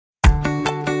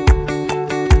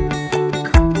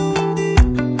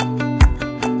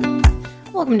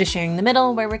Welcome to Sharing the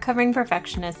Middle, where recovering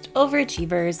perfectionists,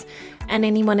 overachievers, and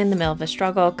anyone in the middle of a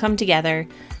struggle come together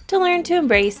to learn to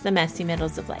embrace the messy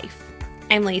middles of life.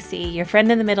 I'm Lacey, your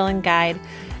friend in the middle and guide,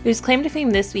 whose claim to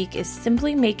fame this week is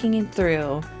simply making it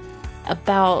through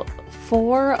about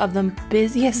 4 of the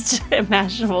busiest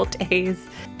imaginable days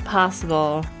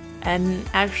possible and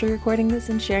actually recording this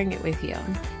and sharing it with you.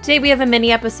 Today we have a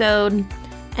mini episode,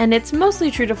 and it's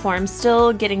mostly true to form,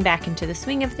 still getting back into the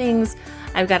swing of things.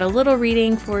 I've got a little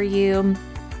reading for you,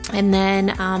 and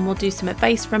then we'll do some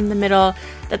advice from the middle.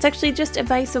 That's actually just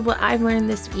advice of what I've learned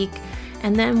this week,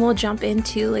 and then we'll jump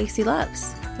into Lacey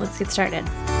Loves. Let's get started.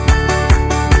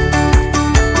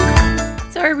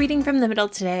 So our reading from the middle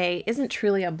today isn't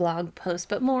truly a blog post,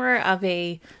 but more of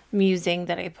a musing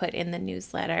that I put in the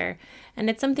newsletter. And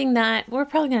it's something that we're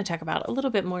probably going to talk about a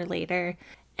little bit more later.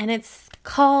 And it's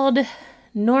called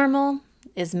Normal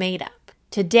is Made Up.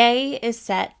 Today is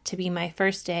set to be my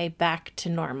first day back to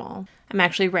normal. I'm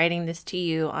actually writing this to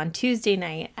you on Tuesday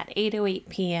night at 8:08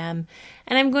 p.m.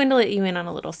 And I'm going to let you in on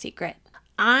a little secret.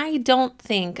 I don't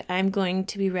think I'm going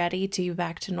to be ready to be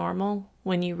back to normal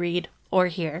when you read or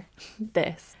hear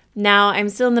this. Now, I'm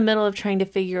still in the middle of trying to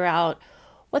figure out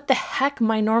what the heck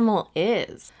my normal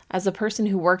is. As a person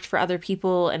who worked for other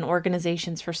people and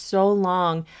organizations for so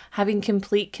long, having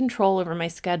complete control over my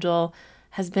schedule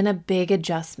has been a big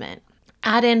adjustment.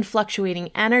 Add in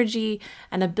fluctuating energy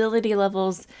and ability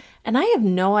levels, and I have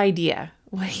no idea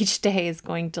what each day is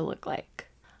going to look like.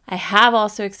 I have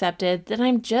also accepted that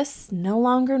I'm just no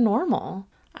longer normal.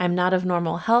 I'm not of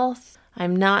normal health.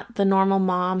 I'm not the normal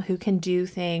mom who can do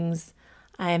things.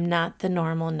 I am not the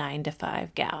normal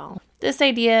 9-to-5 gal. This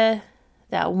idea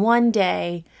that one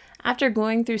day, after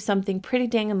going through something pretty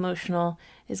dang emotional,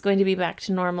 is going to be back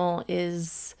to normal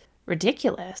is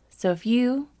ridiculous. So if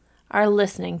you are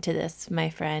listening to this, my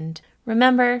friend,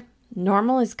 remember,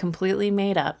 normal is completely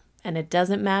made up, and it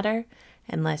doesn't matter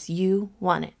unless you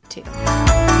want it to.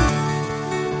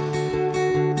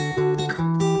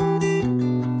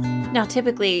 Now,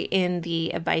 typically in the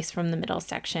advice from the middle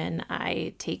section,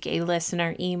 I take a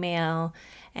listener email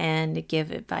and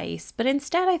give advice, but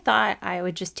instead I thought I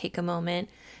would just take a moment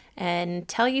and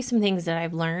tell you some things that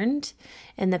I've learned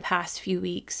in the past few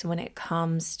weeks when it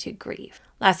comes to grief.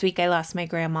 Last week I lost my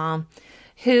grandma,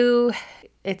 who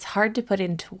it's hard to put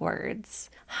into words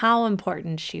how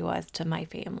important she was to my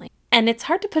family. And it's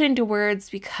hard to put into words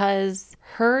because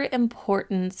her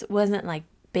importance wasn't like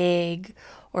big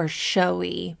or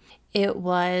showy. It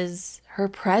was her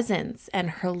presence and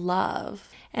her love.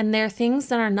 And there are things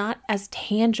that are not as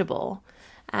tangible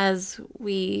as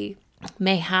we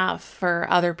may have for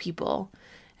other people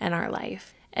in our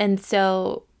life. And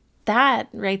so that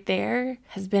right there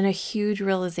has been a huge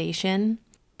realization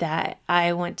that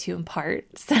I want to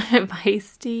impart some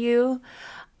advice to you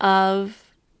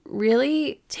of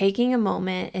really taking a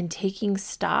moment and taking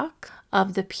stock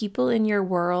of the people in your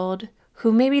world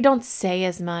who maybe don't say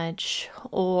as much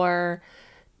or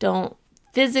don't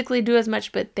physically do as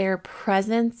much, but their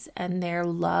presence and their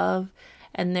love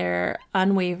and their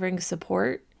unwavering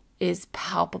support is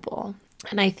palpable.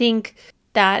 And I think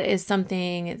that is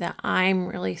something that I'm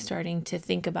really starting to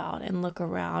think about and look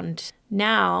around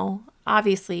now.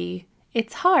 Obviously,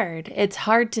 it's hard. It's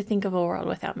hard to think of a world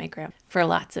without my grandma for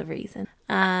lots of reasons.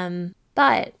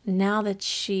 But now that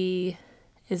she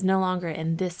is no longer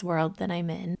in this world that I'm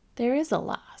in, there is a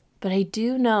loss. But I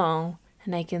do know,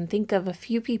 and I can think of a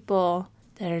few people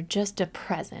that are just a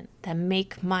present that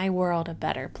make my world a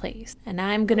better place. And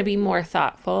I'm going to be more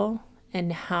thoughtful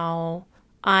in how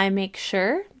I make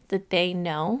sure that they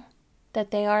know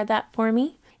that they are that for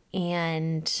me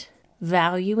and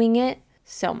valuing it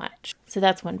so much. So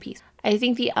that's one piece. I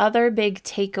think the other big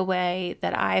takeaway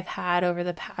that I've had over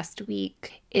the past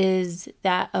week is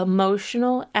that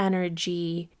emotional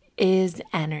energy is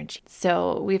energy.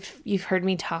 So you've heard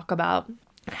me talk about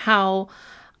how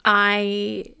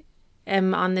I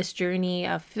am on this journey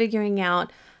of figuring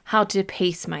out how to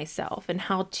pace myself and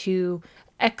how to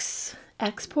exert.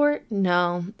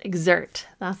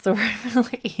 That's the word I'm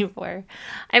looking for.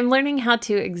 I'm learning how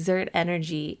to exert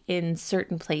energy in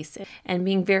certain places and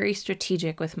being very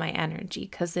strategic with my energy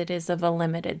because it is of a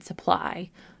limited supply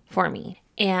for me.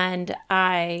 And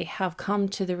I have come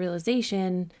to the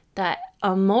realization that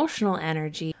emotional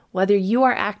energy, whether you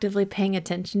are actively paying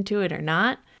attention to it or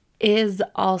not, is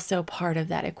also part of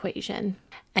that equation.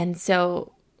 And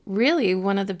so really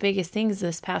one of the biggest things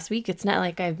this past week, it's not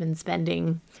like I've been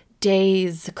spending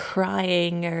days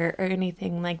crying or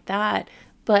anything like that,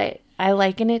 but I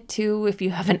liken it to if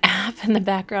you have an app in the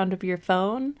background of your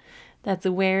phone that's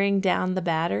wearing down the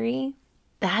battery,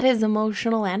 that is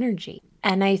emotional energy.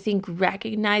 And I think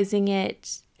recognizing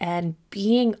it and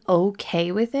being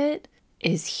okay with it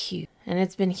is huge. And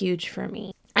it's been huge for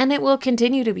me. And it will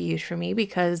continue to be huge for me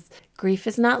because grief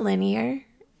is not linear.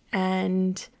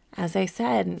 And as I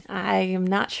said, I am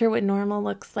not sure what normal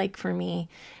looks like for me.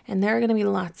 And there are going to be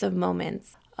lots of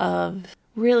moments of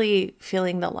really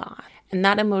feeling the loss. And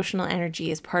that emotional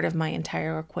energy is part of my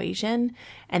entire equation.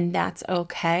 And that's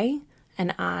okay.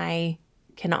 And I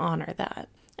can honor that.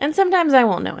 And sometimes I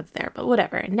won't know it's there, but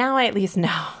whatever. Now I at least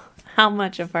know how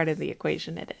much a part of the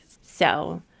equation it is.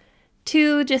 So,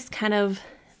 two just kind of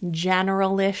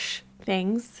general-ish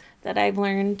things that I've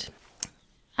learned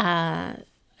and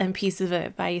pieces of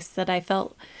advice that I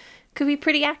felt could be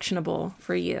pretty actionable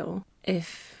for you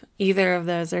if either of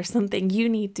those are something you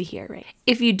need to hear, right?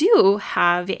 If you do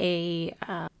have a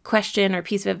question or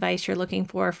piece of advice you're looking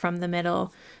for from the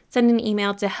middle, send an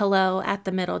email to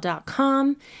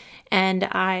hello@themiddle.com and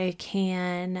I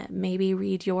can maybe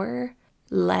read your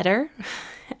letter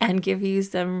and give you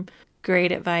some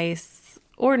great advice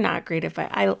or not great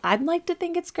advice. I'd like to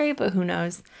think it's great, but who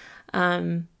knows?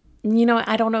 I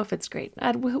don't know if it's great.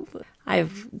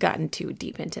 I've gotten too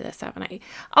deep into this, haven't I?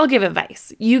 I'll give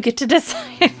advice. You get to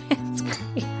decide if it's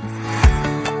great.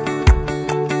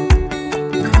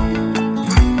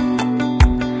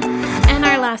 And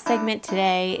our last segment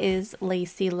today is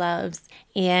Lacey Loves.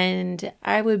 And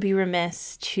I would be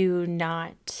remiss to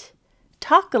not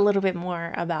talk a little bit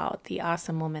more about the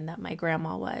awesome woman that my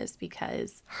grandma was,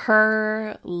 because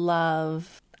her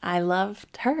love, I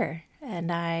loved her.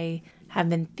 And I have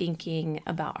been thinking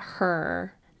about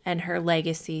her and her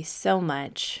legacy so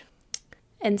much.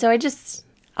 And so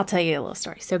I'll tell you a little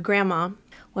story. So Grandma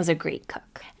was a great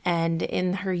cook. And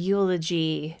in her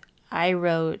eulogy, I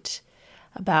wrote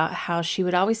about how she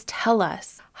would always tell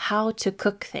us how to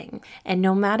cook things. And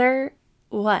no matter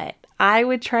what, I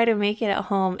would try to make it at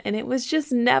home and it was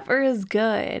just never as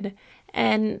good.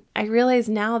 And I realize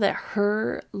now that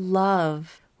her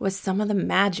love was some of the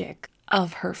magic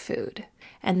of her food,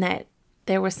 and that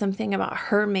there was something about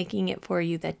her making it for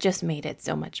you that just made it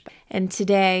so much better. And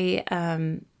today,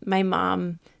 my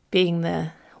mom, being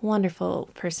the wonderful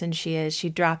person she is, she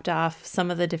dropped off some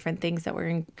of the different things that were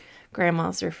in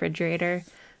Grandma's refrigerator.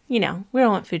 We don't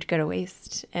want food to go to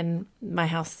waste, and my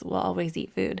house will always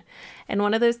eat food. And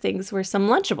one of those things were some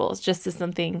Lunchables, just as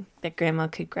something that Grandma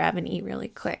could grab and eat really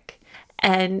quick.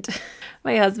 And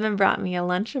my husband brought me a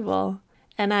Lunchable,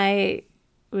 and I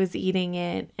was eating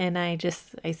it, and I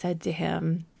said to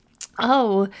him,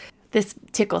 "Oh, this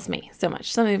tickles me so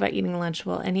much, something about eating a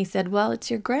Lunchable." And he said, "Well, it's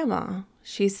your grandma.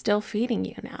 She's still feeding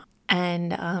you now."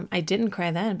 And I didn't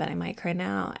cry then, but I might cry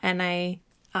now. And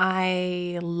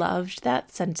I loved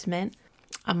that sentiment.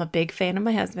 I'm a big fan of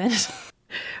my husband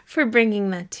for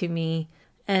bringing that to me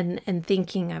and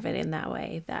thinking of it in that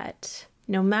way, that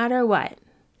no matter what,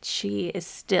 she is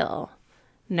still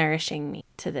nourishing me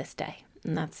to this day.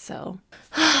 And that's so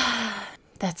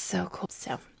cool.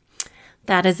 So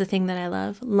that is the thing that I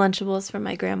love. Lunchables from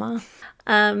my grandma.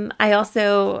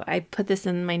 I put this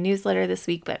in my newsletter this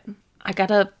week, but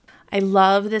I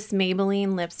love this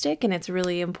Maybelline lipstick, and it's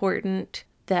really important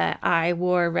that I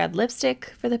wore red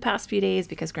lipstick for the past few days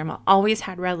because Grandma always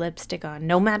had red lipstick on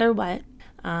no matter what.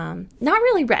 Not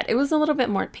really red. It was a little bit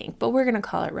more pink, but we're going to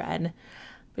call it red.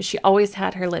 But she always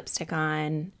had her lipstick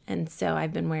on, and so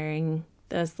I've been wearing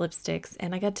those lipsticks,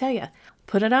 and I gotta tell you,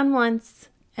 put it on once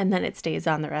and then it stays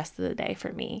on the rest of the day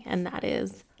for me, and that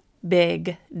is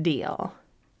big deal.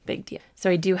 So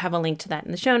I do have a link to that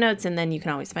in the show notes, and then you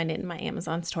can always find it in my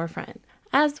Amazon storefront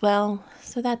as well.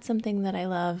 So that's something that I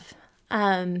love.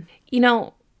 One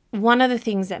of the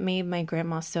things that made my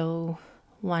grandma so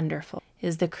wonderful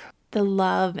is the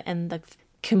love and the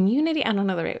community. I don't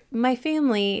know the right. My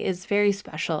family is very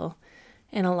special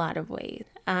in a lot of ways.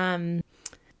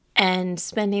 And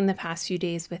spending the past few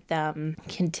days with them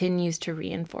continues to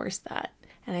reinforce that.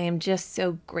 And I am just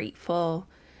so grateful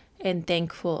and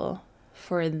thankful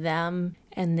for them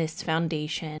and this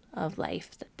foundation of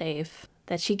life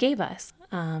that she gave us.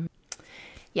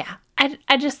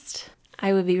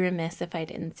 I would be remiss if I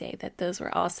didn't say that those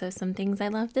were also some things I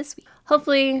loved this week.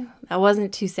 Hopefully that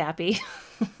wasn't too sappy.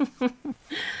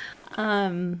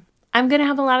 I'm going to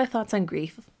have a lot of thoughts on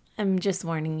grief. I'm just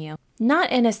warning you.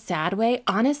 Not in a sad way.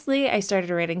 Honestly, I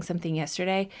started writing something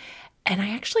yesterday, and I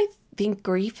actually think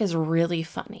grief is really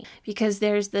funny because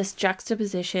there's this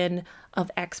juxtaposition of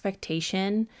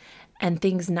expectation and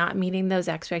things not meeting those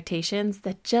expectations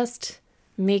that just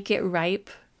make it ripe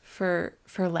for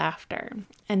laughter.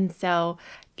 And so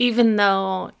even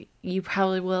though you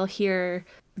probably will hear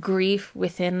grief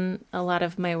within a lot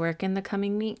of my work in the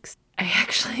coming weeks, I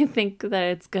actually think that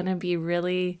it's going to be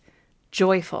really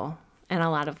joyful in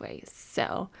a lot of ways.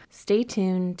 So stay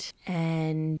tuned,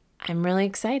 and I'm really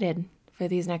excited for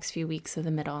these next few weeks of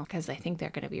the middle because I think they're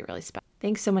going to be really special.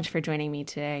 Thanks so much for joining me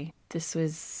today. This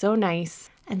was so nice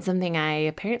and something I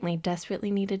apparently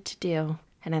desperately needed to do,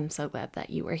 and I'm so glad that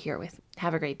you were here with me.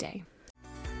 Have a great day.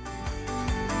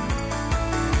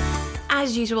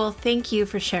 As usual, thank you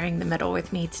for sharing the middle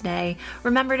with me today.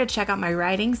 Remember to check out my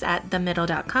writings at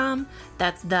themiddle.com.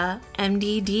 That's themddl.com.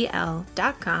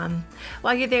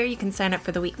 While you're there, you can sign up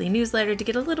for the weekly newsletter to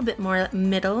get a little bit more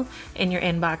middle in your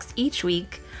inbox each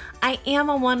week. I am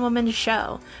a one-woman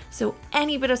show, so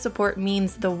any bit of support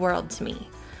means the world to me.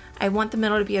 I want the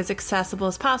middle to be as accessible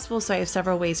as possible, so I have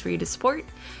several ways for you to support.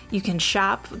 You can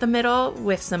shop the middle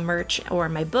with some merch or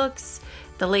my books,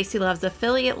 the Lacey Loves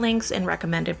affiliate links and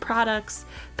recommended products,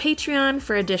 Patreon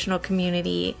for additional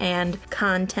community and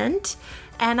content,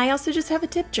 and I also just have a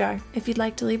tip jar if you'd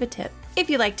like to leave a tip.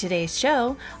 If you like today's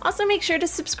show, also make sure to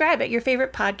subscribe at your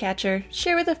favorite podcatcher,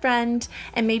 share with a friend,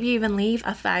 and maybe even leave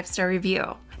a 5-star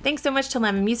review. Thanks so much to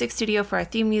Lemon Music Studio for our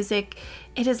theme music.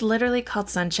 It is literally called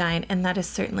Sunshine, and that is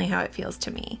certainly how it feels to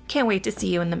me. Can't wait to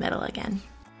see you in the middle again.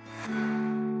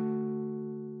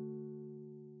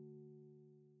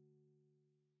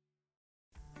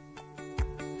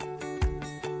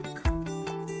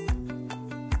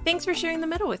 Thanks for sharing the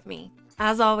middle with me.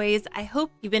 As always, I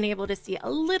hope you've been able to see a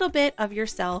little bit of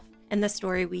yourself in the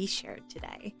story we shared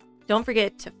today. Don't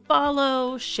forget to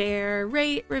follow, share,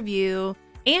 rate, review,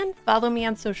 and follow me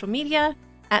on social media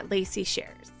at Lacey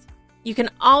Shares. You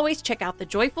can always check out the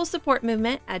Joyful Support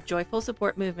Movement at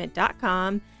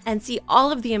joyfulsupportmovement.com and see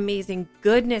all of the amazing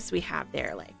goodness we have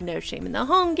there, like No Shame in the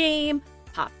Home Game,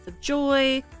 Pops of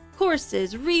Joy,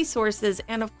 courses, resources,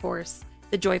 and of course,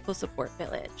 the Joyful Support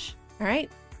Village. All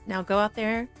right, now go out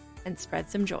there and spread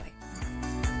some joy.